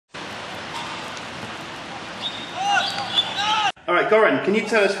Right, Goran, can you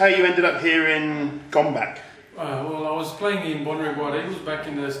tell us how you ended up here in Gombak? Well, I was playing in Bonnyrigg White Eagles back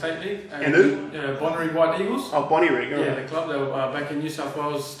in the State League. In who? Yeah, Bonnyrigg White Eagles. Oh, Bonnyrigg, yeah, the club. They were back in New South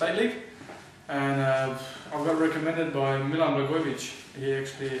Wales State League. And I got recommended by Milan Blagojevic. He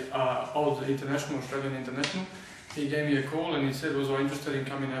actually old international, Australian international. He gave me a call and he said, was I interested in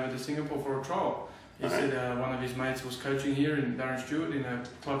coming over to Singapore for a trial? He said one of his mates was coaching here in Darren Stewart in a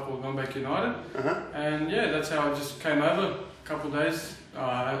club called Gombak United. And yeah, that's how I just came over. A couple of days,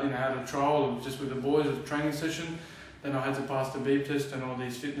 I had a trial just with the boys, a training session. Then I had to pass the beep test and all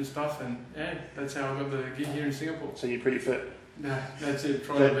these fitness stuff, and yeah, that's how I got the gig here in Singapore. So you're pretty fit? No, that's it,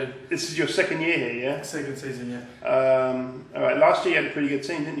 try to be. This is your second year here, yeah? Second season, yeah. Alright, last year you had a pretty good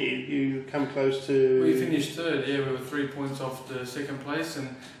team, didn't you? You come close to... We finished third, yeah, we were 3 points off the second place, and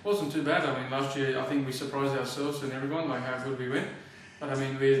it wasn't too bad. I mean, last year I think we surprised ourselves and everyone, like how good we went. But I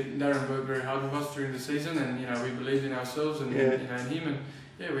mean, Darren worked very hard with us during the season, and we believed in ourselves and in him, and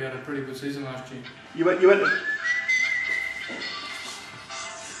yeah, we had a pretty good season last year. You went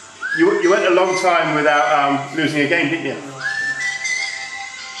a long time without losing a game, didn't you?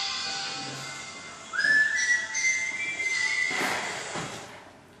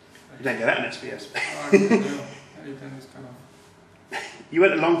 You don't get that in SBS. You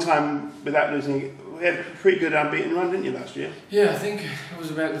went a long time without losing. We had a pretty good unbeaten run, didn't you, last year? Yeah, I think it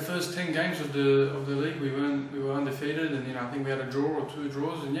was about the first 10 games of the league. We were undefeated, and I think we had a draw or 2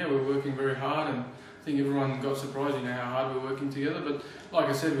 draws, and yeah, we were working very hard, and I think everyone got surprised, how hard we were working together. But like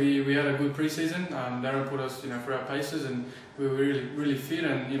I said, we had a good pre-season. Darren put us, through our paces, and we were really fit,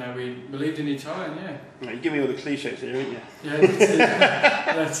 and we believed in each other, and yeah. You give me all the cliches here, didn't you? Yeah,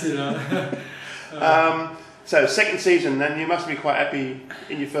 that's it. That's it. So second season, then you must be quite happy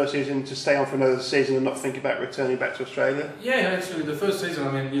in your first season to stay on for another season and not think about returning back to Australia. Yeah, actually, the first season,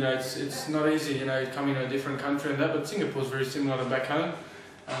 I mean, it's not easy, coming to a different country and that, but Singapore's very similar to back home.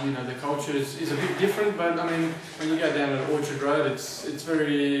 The culture is a bit different, but I mean, when you go down to Orchard Road, it's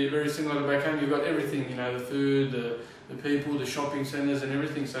very similar to back home. You've got everything, the food, the people, the shopping centres and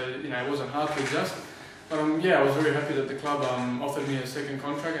everything, so it wasn't hard to adjust. But yeah, I was very happy that the club offered me a second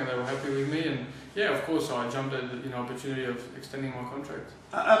contract, and they were happy with me, and yeah, of course I jumped at the opportunity of extending my contract.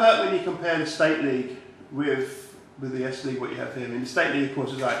 How about when you compare the State League with the S League, what you have here? I mean, the State League, of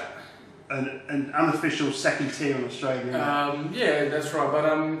course, is like an unofficial second tier in Australia. Yeah, that's right. But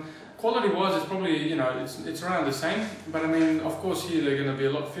quality-wise, it's probably it's around the same. But I mean, of course, here they're going to be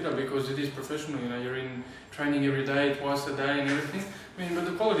a lot fitter because it is professional. You're in training every day, twice a day, and everything. I mean, but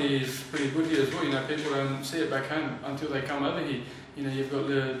the quality is pretty good here as well. People don't see it back home until they come over here. You've got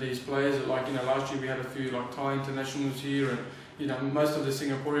these players that, like, last year we had a few like Thai internationals here, and most of the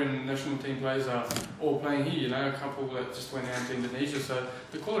Singaporean national team players are all playing here. A couple that just went out to Indonesia, so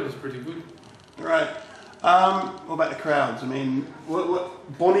the quality is pretty good. Right. What about the crowds? I mean,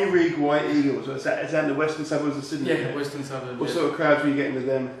 what Bonnyrigg White Eagles? Is that in the western suburbs of Sydney? Yeah, western suburbs. What sort of crowds were you getting with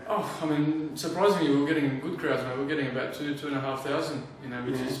them? Oh, I mean, surprisingly, we were getting good crowds. We were getting about 2,500,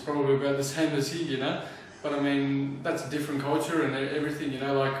 which is probably about the same as here, But I mean, that's a different culture and everything,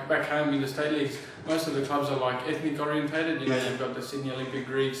 like back home in the state leagues, most of the clubs are like ethnic orientated, you've got the Sydney Olympic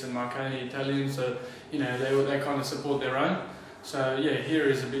Greeks and Marconi Italians, so, they kind of support their own. So yeah, here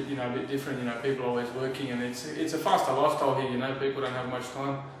is a bit, a bit different, people are always working, and it's a faster lifestyle here, people don't have much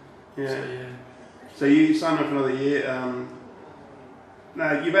time. Yeah. So, yeah. So you signed up for another year.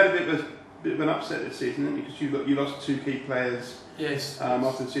 Now, you've had a bit of an upset this season, haven't you? Because you lost 2 key players. Yes.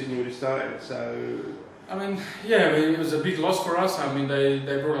 After the season you already started, so... I mean, yeah, it was a big loss for us. I mean,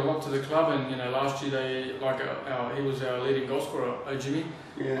 they brought a lot to the club, and last year he was our leading goal scorer, Jimmy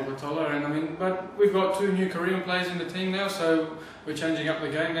Abatola, and I mean, but we've got 2 new Korean players in the team now, so we're changing up the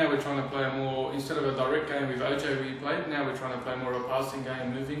game now. We're trying to play a more, instead of a direct game with OJ we played, now we're trying to play more of a passing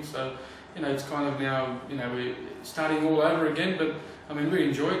game, moving. So it's kind of now we're starting all over again, but I mean, we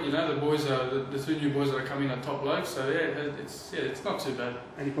enjoy it. The boys are the 2 new boys that are coming are top blokes, so yeah, it's not too bad.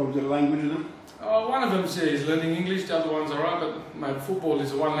 Any problems with the language with them? One of them is learning English, the other one's alright, but mate, football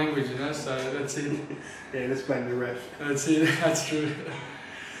is one language, so that's it. Yeah, let's blame the ref. That's it, that's true.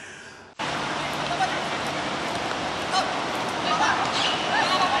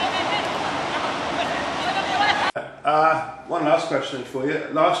 One last question for you.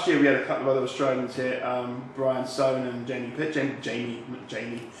 Last year we had a couple of other Australians here, Brian Sohn and Jamie Pitt. Jamie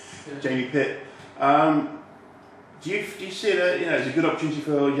Pitt. Do you see it as a good opportunity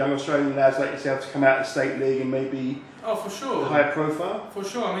for young Australian lads like yourself to come out of the State League and maybe for sure higher profile? For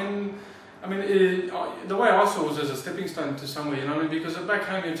sure. I mean, the way I saw it was as a stepping stone to somewhere, because back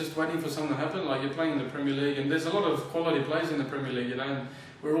home you're just waiting for something to happen. Like, you're playing in the Premier League, and there's a lot of quality players in the Premier League, and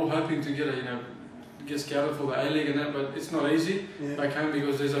we're all hoping to get get scouted for the A-League and that, but it's not easy back home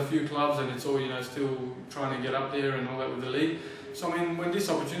because there's a few clubs and it's all, you know, still trying to get up there and all that with the league. So I mean, when this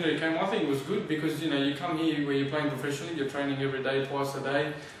opportunity came, I think it was good because, you know, you come here where you're playing professionally, you're training every day, twice a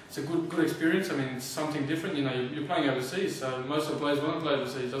day. It's a good experience. I mean, it's something different. You know, you're playing overseas, so most of the players want to play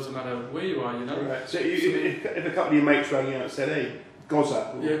overseas. Doesn't matter where you are, you know. Right. So if a couple of your mates rang you out and said, "Hey,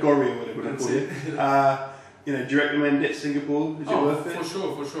 Goza or Gori or whatever they call it," you know, do you recommend it, Singapore? Is it worth it?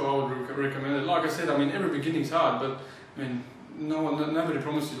 For sure, I would recommend it. Like I said, I mean, every beginning's hard, but I mean, nobody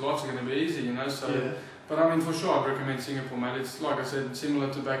promises life's going to be easy, you know. So, but I mean, for sure, I'd recommend Singapore, mate. It's like I said,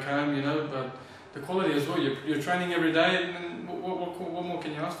 similar to back home, you know, but the quality as well. You're training every day, and what more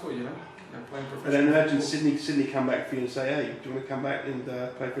can you ask for, you know? Playing professional. And then imagine Sydney come back for you and say, "Hey, do you want to come back and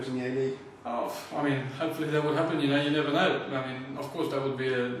play for us in the A-League?" Oh, I mean, hopefully that would happen. You know, you never know. I mean, of course, that would be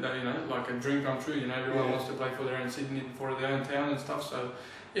you know, like a dream come true. You know, everyone wants to play for their own Sydney, for their own town and stuff. So,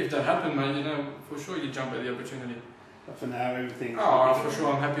 if that happened, mate, you know, for sure you jump at the opportunity. But for now, everything. Oh, for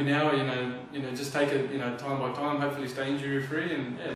sure, I'm happy now. You know, just take it, you know, time by time. Hopefully, stay injury free and